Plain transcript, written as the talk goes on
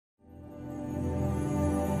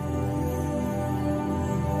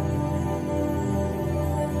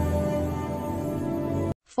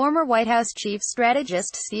Former White House chief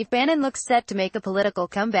strategist Steve Bannon looks set to make a political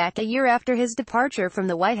comeback a year after his departure from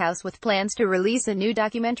the White House, with plans to release a new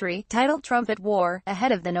documentary, titled Trump at War,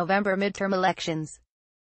 ahead of the November midterm elections.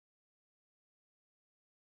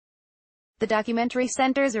 The documentary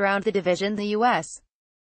centers around the division the U.S.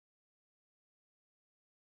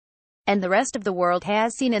 and the rest of the world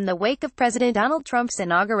has seen in the wake of President Donald Trump's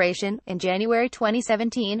inauguration, in January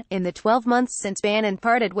 2017. In the 12 months since Bannon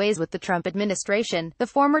parted ways with the Trump administration, the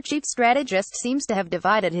former chief strategist seems to have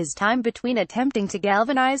divided his time between attempting to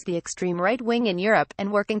galvanize the extreme right wing in Europe,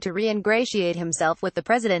 and working to re-ingratiate himself with the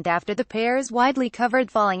president after the pair's widely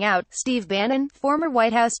covered falling out. Steve Bannon, former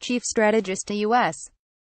White House chief strategist to U.S.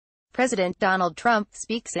 President Donald Trump,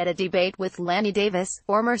 speaks at a debate with Lanny Davis,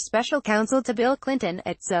 former special counsel to Bill Clinton,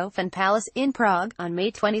 at Sofia Palace in Prague, on May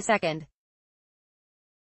 22.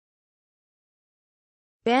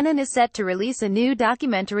 Bannon is set to release a new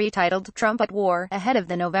documentary titled Trump at War, ahead of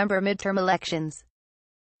the November midterm elections.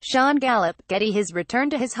 Sean Gallup, Getty. His return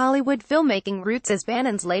to his Hollywood filmmaking roots as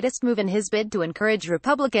Bannon's latest move in his bid to encourage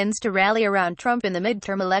Republicans to rally around Trump in the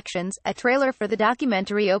midterm elections. A trailer for the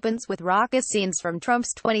documentary opens with raucous scenes from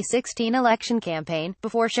Trump's 2016 election campaign,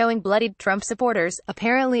 before showing bloodied Trump supporters,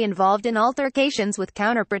 apparently involved in altercations with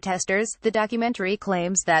counter-protesters. The documentary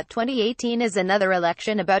claims that 2018 is another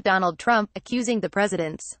election about Donald Trump, accusing the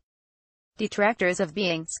president's detractors of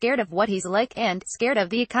being scared of what he's like and scared of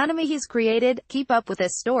the economy he's created. Keep up with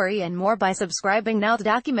this story and more by subscribing now. The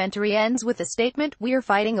documentary ends with a statement, "We're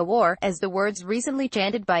fighting a war," as the words recently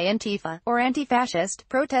chanted by Antifa, or anti-fascist,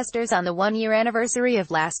 protesters on the one-year anniversary of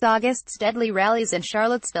last August's deadly rallies in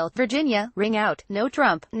Charlottesville, Virginia, ring out, "No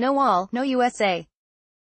Trump, no wall, no USA."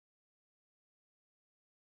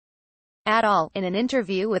 At all. In an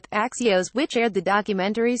interview with Axios, which aired the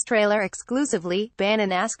documentary's trailer exclusively,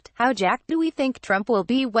 Bannon asked, "How jacked do we think Trump will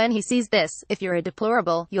be when he sees this? If you're a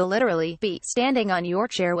deplorable, you'll literally be standing on your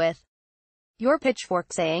chair with your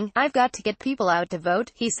pitchfork saying, 'I've got to get people out to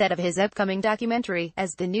vote,'" he said of his upcoming documentary.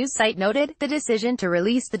 As the news site noted, the decision to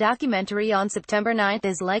release the documentary on September 9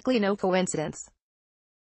 is likely no coincidence.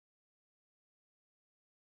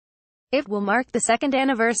 It will mark the second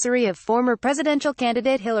anniversary of former presidential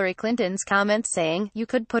candidate Hillary Clinton's comments saying, "You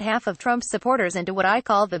could put half of Trump's supporters into what I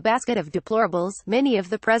call the basket of deplorables." Many of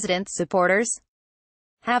the president's supporters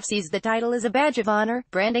have seized the title as a badge of honor,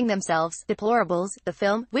 branding themselves deplorables. The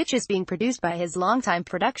film, which is being produced by his longtime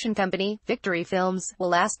production company, Victory Films, will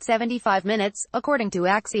last 75 minutes, according to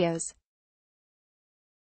Axios.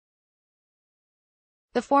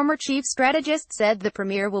 The former chief strategist said the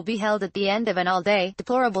premiere will be held at the end of an all-day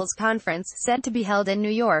deplorables conference, said to be held in New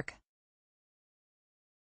York.